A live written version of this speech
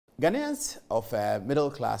Ghanaians of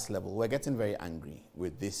middle class level were getting very angry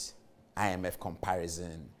with this IMF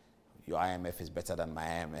comparison. Your IMF is better than my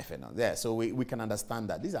IMF and all that. So we can understand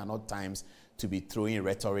that. These are not times to be throwing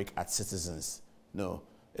rhetoric at citizens. No,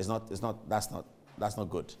 that's not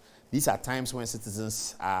good. These are times when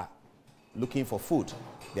citizens are looking for food.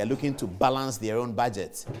 They're looking to balance their own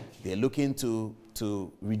budgets. They're looking to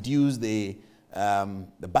reduce the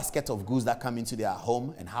basket of goods that come into their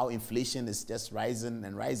home and how inflation is just rising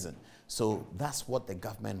and rising. So that's what the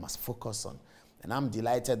government must focus on. And I'm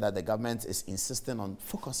delighted that the government is insisting on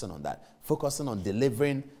focusing on that, focusing on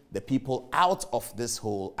delivering the people out of this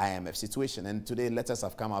whole IMF situation. And today letters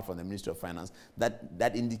have come out from the Ministry of Finance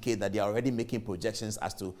that indicate that they are already making projections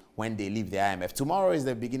as to when they leave the IMF. Tomorrow is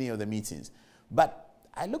the beginning of the meetings. But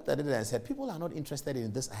I looked at it and said, people are not interested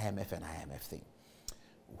in this IMF and IMF thing.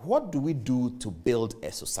 What do we do to build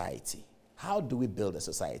a society? How do we build a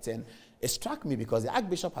society? And it struck me because the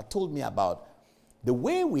Archbishop had told me about the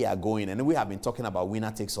way we are going, and we have been talking about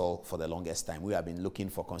winner takes all for the longest time. We have been looking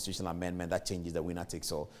for constitutional amendment that changes the winner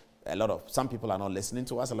takes all. Some people are not listening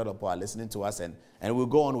to us. A lot of people are listening to us, and we'll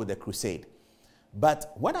go on with the crusade.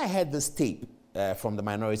 But when I heard this tape from the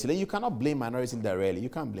minority leader, you cannot blame minority leader really. You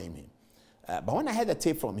can't blame him. But when I heard the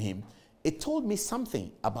tape from him, it told me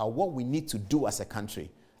something about what we need to do as a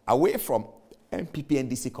country, away from MPP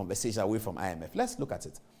NDC conversation, away from IMF. Let's look at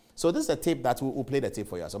it. So this is a tape that we'll play the tape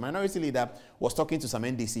for you. So minority leader was talking to some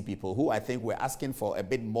NDC people who I think were asking for a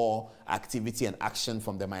bit more activity and action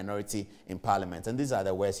from the minority in parliament. And these are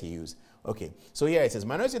the words he used. Okay, so here it says,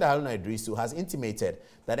 Minority leader Haruna Iddrisu has intimated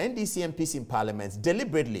that NDC MPs in parliament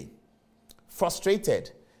deliberately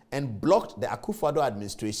frustrated and blocked the Akufo-Addo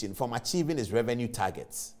administration from achieving its revenue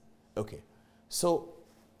targets. Okay, so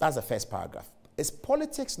that's the first paragraph. Is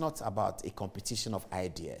politics not about a competition of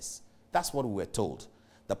ideas? That's what we were told.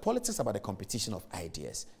 The politics about the competition of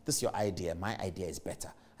ideas. This is your idea. My idea is better.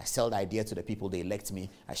 I sell the idea to the people. They elect me.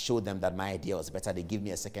 I show them that my idea was better. They give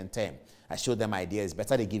me a second term. I show them my idea is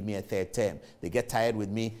better. They give me a third term. They get tired with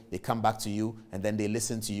me. They come back to you, and then they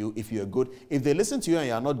listen to you if you're good. If they listen to you and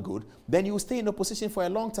you're not good, then you will stay in opposition for a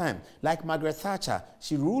long time. Like Margaret Thatcher,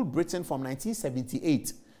 she ruled Britain from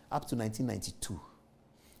 1978 up to 1992.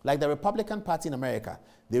 Like the Republican Party in America,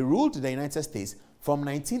 they ruled the United States from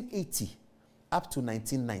 1980 up to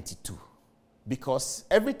 1992, because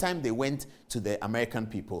every time they went to the American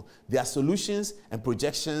people, their solutions and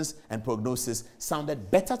projections and prognosis sounded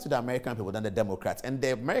better to the American people than the Democrats. And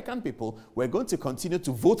the American people were going to continue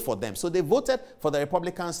to vote for them. So they voted for the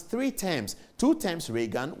Republicans 3 terms, 2 terms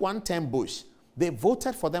Reagan, 1 term Bush. They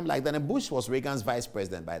voted for them like that. And Bush was Reagan's vice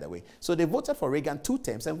president, by the way. So they voted for Reagan 2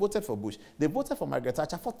 terms and voted for Bush. They voted for Margaret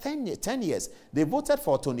Thatcher for 10 years. They voted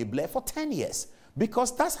for Tony Blair for 10 years.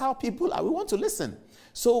 Because that's how people are. We want to listen.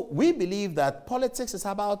 So we believe that politics is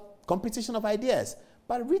about competition of ideas.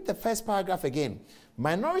 But read the first paragraph again.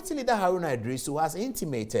 Minority leader Haruna Iddrisu has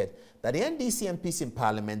intimated that the NDC MPs in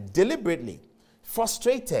parliament deliberately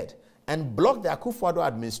frustrated and blocked the Akufo-Addo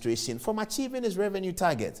administration from achieving its revenue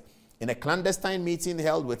target. In a clandestine meeting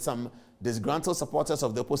held with some disgruntled supporters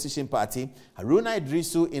of the opposition party, Haruna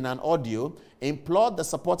Iddrisu, in an audio, implored the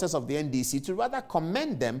supporters of the NDC to rather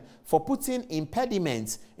commend them for putting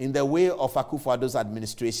impediments in the way of Akufo-Addo's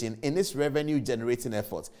administration in its revenue-generating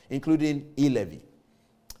efforts, including E-levy.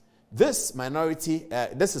 This minority,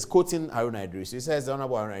 this is quoting Haruna Iddrisu. It says, the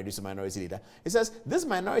Honorable Haruna Iddrisu, minority leader. It says, this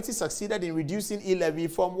minority succeeded in reducing E-levy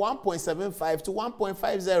from 1.75 to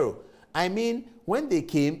 1.50. I mean, when they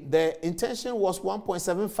came, their intention was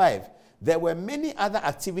 1.75. There were many other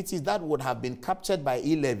activities that would have been captured by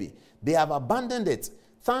E-levy. They have abandoned it,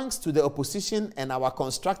 thanks to the opposition and our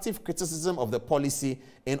constructive criticism of the policy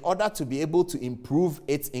in order to be able to improve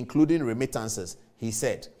it, including remittances, he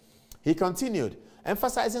said. He continued,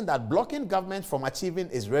 emphasizing that blocking government from achieving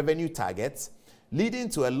its revenue targets, leading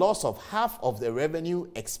to a loss of half of the revenue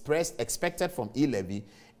expected from E-levy,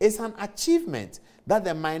 is an achievement that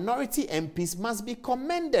the minority MPs must be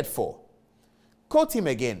commended for. Quote him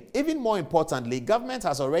again. Even more importantly, government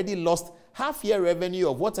has already lost half-year revenue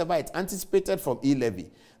of whatever it anticipated from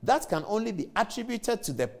E-levy. That can only be attributed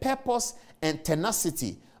to the purpose and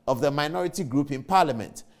tenacity of the minority group in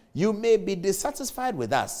parliament. You may be dissatisfied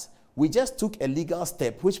with us. We just took a legal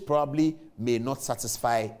step which probably may not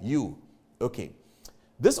satisfy you. Okay.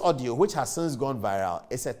 This audio, which has since gone viral,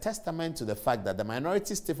 is a testament to the fact that the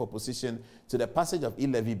minority stiff opposition to the passage of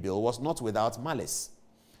E-levy bill was not without malice.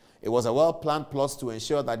 It was a well-planned plot to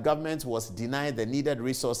ensure that government was denied the needed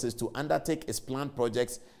resources to undertake its planned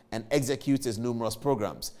projects and execute its numerous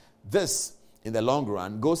programs. This, in the long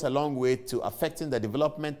run, goes a long way to affecting the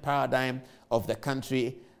development paradigm of the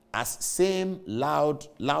country as same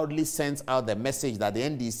loudly sends out the message that the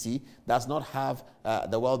NDC does not have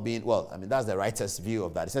the well-being. Well, I mean, that's the writer's view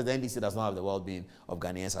of that. It says the NDC does not have the well-being of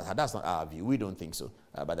Ghanaians. That's not our view. We don't think so,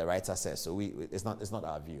 but the writer says so. It's not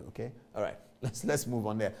our view. Okay, all right. Let's move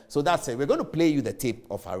on there. So that's it. We're going to play you the tape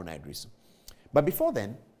of Haruna Iddrisu, but before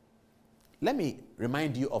then, let me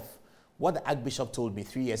remind you of what the Archbishop told me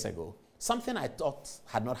 3 years ago. Something I thought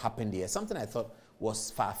had not happened here. Something I thought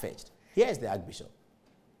was far-fetched. Here is the Archbishop.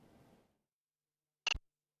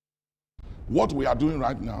 What we are doing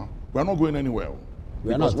right now, we are not going anywhere.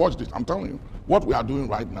 Because watch this, I'm telling you, what we are doing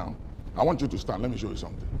right now, I want you to stand. Let me show you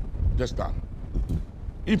something. Just stand.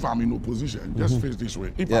 If I'm in opposition, just face this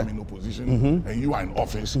way. If I'm in opposition and you are in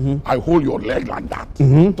office, I hold your leg like that.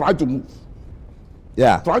 Try to move.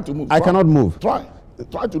 Yeah. Try to move. I cannot move. Try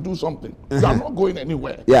to do something. You are not going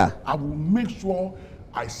anywhere. Yeah. I will make sure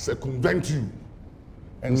I circumvent you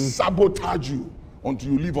and sabotage you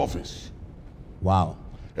until you leave office. Wow.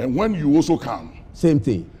 And when you also come, same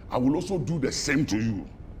thing. I will also do the same to you.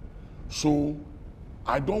 So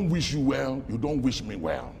I don't wish you well, you don't wish me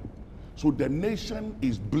well. So the nation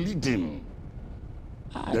is bleeding.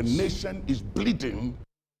 The nation is bleeding.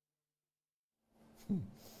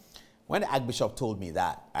 When the Archbishop told me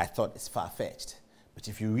that, I thought it's far-fetched. But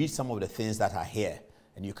if you read some of the things that are here,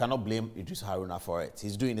 and you cannot blame Iddrisu Haruna for it,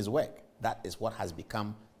 he's doing his work. That is what has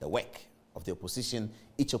become the work of the opposition,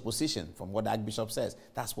 each opposition, from what the Archbishop says.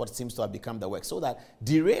 That's what seems to have become the work. So that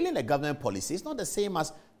derailing a government policy is not the same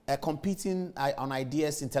as competing on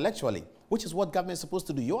ideas intellectually, which is what government is supposed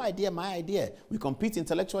to do. Your idea, my idea. We compete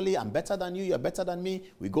intellectually. I'm better than you. You're better than me.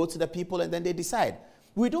 We go to the people and then they decide.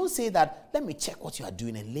 We don't say that, let me check what you are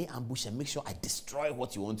doing and lay ambush and make sure I destroy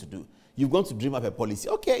what you want to do. You've gone to dream up a policy.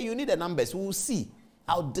 Okay, you need the numbers. We will see.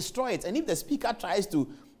 I'll destroy it. And if the speaker tries to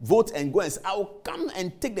vote and go and say, I'll come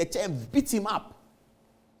and take the chair and beat him up.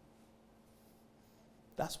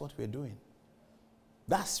 That's what we're doing.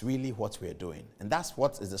 That's really what we're doing. And that's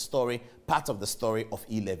what is the story, part of the story of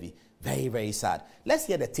E-levy. Very, very sad. Let's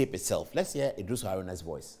hear the tape itself. Let's hear Iddrisu Haruna's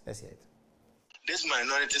voice. Let's hear it. This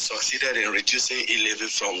minority succeeded in reducing E-levy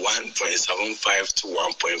from 1.75 to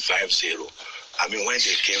 1.50. I mean, when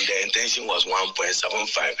they came, the intention was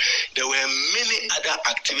 1.75. There were many other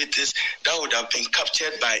activities that would have been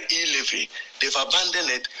captured by E-levy. They've abandoned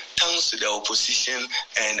it thanks to the opposition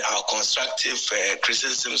and our constructive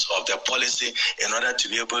criticisms of the policy in order to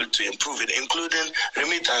be able to improve it, including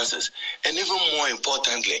remittances. And even more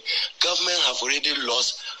importantly, government have already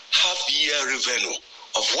lost half-year revenue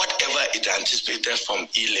of whatever it anticipated from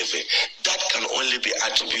E-levy. That can only be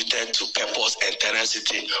attributed to purpose and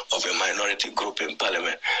tenacity of a minority group in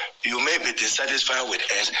parliament. You may be dissatisfied with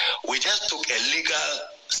us. We just took a legal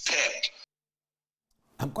step.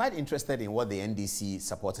 I'm quite interested in what the NDC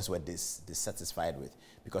supporters were dissatisfied with,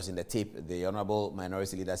 because in the tape, the Honorable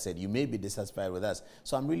Minority Leader said, you may be dissatisfied with us.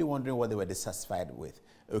 So I'm really wondering what they were dissatisfied with.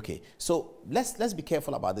 Okay, so let's be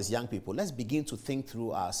careful about this, young people. Let's begin to think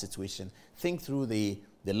through our situation, think through the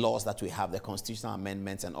laws that we have, the constitutional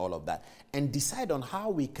amendments and all of that, and decide on how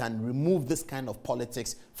we can remove this kind of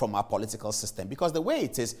politics from our political system. Because the way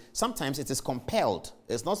it is, sometimes it is compelled.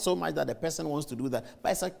 It's not so much that the person wants to do that,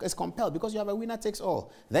 but it's compelled, because you have a winner takes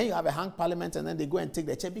all. Then you have a hung parliament, and then they go and take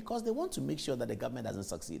the chair because they want to make sure that the government doesn't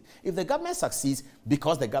succeed. If the government succeeds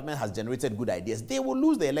because the government has generated good ideas, they will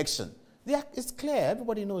lose the election. It's clear.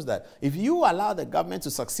 Everybody knows that. If you allow the government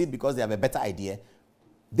to succeed because they have a better idea,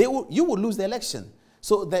 you will lose the election.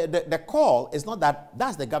 So the call is not that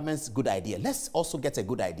that's the government's good idea. Let's also get a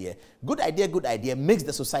good idea. Good idea makes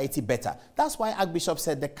the society better. That's why Archbishop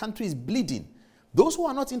said the country is bleeding. Those who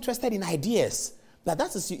are not interested in ideas, that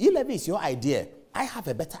is E-levy is your idea. I have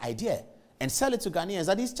a better idea. And sell it to Ghanaians,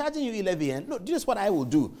 that he's charging you E-levy. And look, this is what I will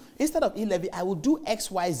do. Instead of E-levy, I will do X,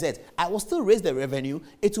 Y, Z. I will still raise the revenue.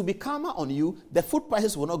 It will be calmer on you. The food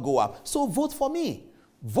prices will not go up. So vote for me.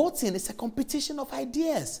 Voting is a competition of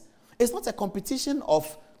ideas. It's not a competition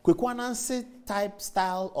of Kwekwanansi type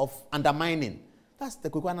style of undermining. That's the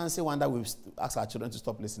Kwekwanansi one that we've asked our children to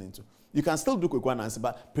stop listening to. You can still do Kwekwanansi,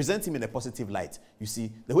 but present him in a positive light. You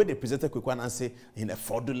see, the way they presented Kwekwanansi in a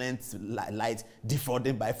fraudulent light,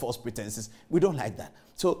 defrauded by false pretenses, we don't like that.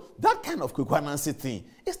 So that kind of Kwekwanansi thing,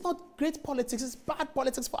 it's not great politics, it's bad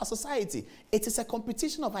politics for our society. It is a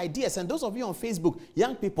competition of ideas. And those of you on Facebook,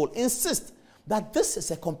 young people, insist that this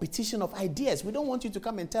is a competition of ideas. We don't want you to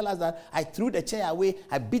come and tell us that I threw the chair away,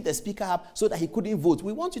 I beat the speaker up so that he couldn't vote.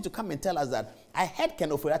 We want you to come and tell us that I heard Ken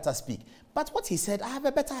Ofori-Atta speak, but what he said, I have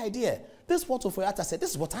a better idea. This is what Ofori-Atta said,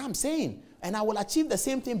 this is what I'm saying, and I will achieve the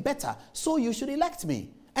same thing better, so you should elect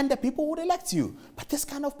me, and the people would elect you. But this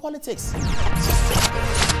kind of politics.